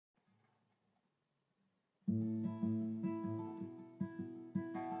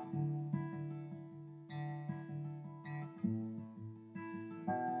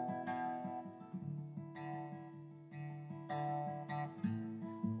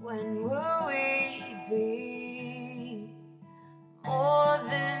When will we be more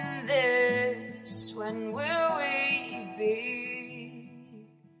than this? When will we be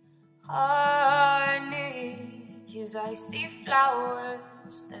honey? 'Cause I see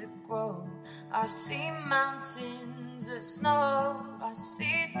flowers that grow, I see mountains that snow, I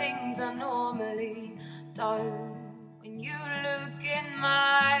see things I normally don't. When you look in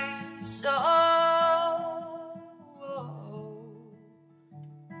my soul,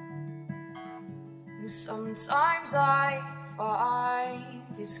 sometimes I find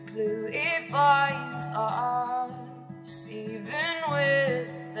this glue, it binds us, even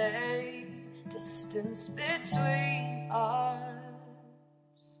with a distance between us.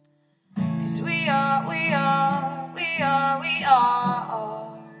 'Cause we are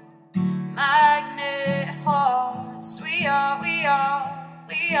magnet hearts. We are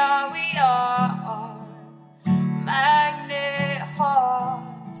magnet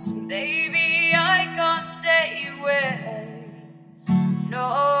hearts. And baby, I can't stay away, no,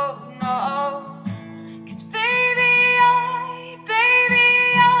 no. 'Cause baby, I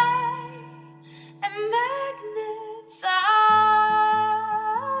am magnetized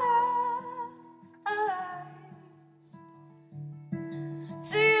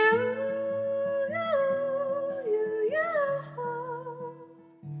to you,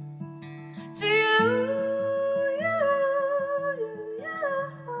 to you,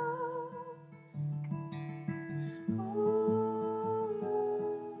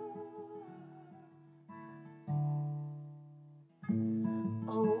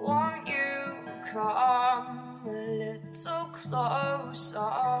 oh, won't you come a little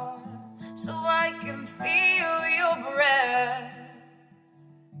closer so I can feel your breath?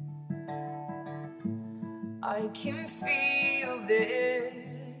 I can feel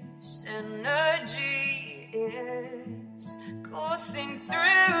this energy is coursing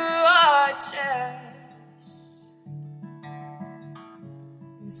through our chests.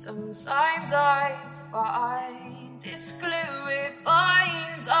 And sometimes I find this glue, it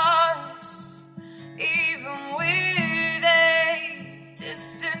binds us, even with a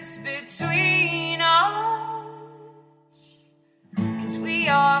distance between us. 'Cause we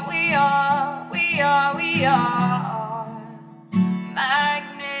are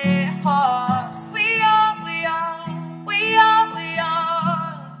magnet hearts. We are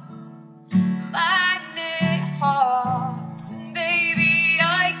magnet hearts. And baby, I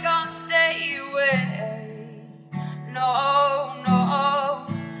can't stay away, no, no.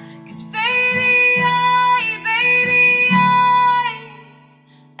 'Cause baby, I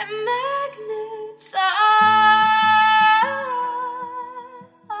am magnetized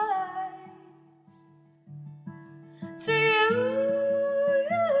to you,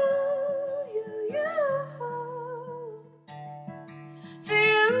 to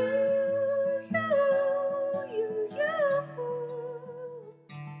you,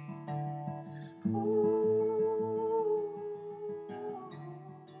 ooh.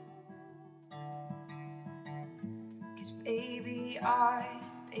 'Cause baby,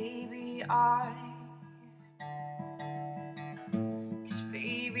 Cause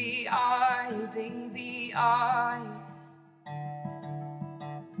baby, I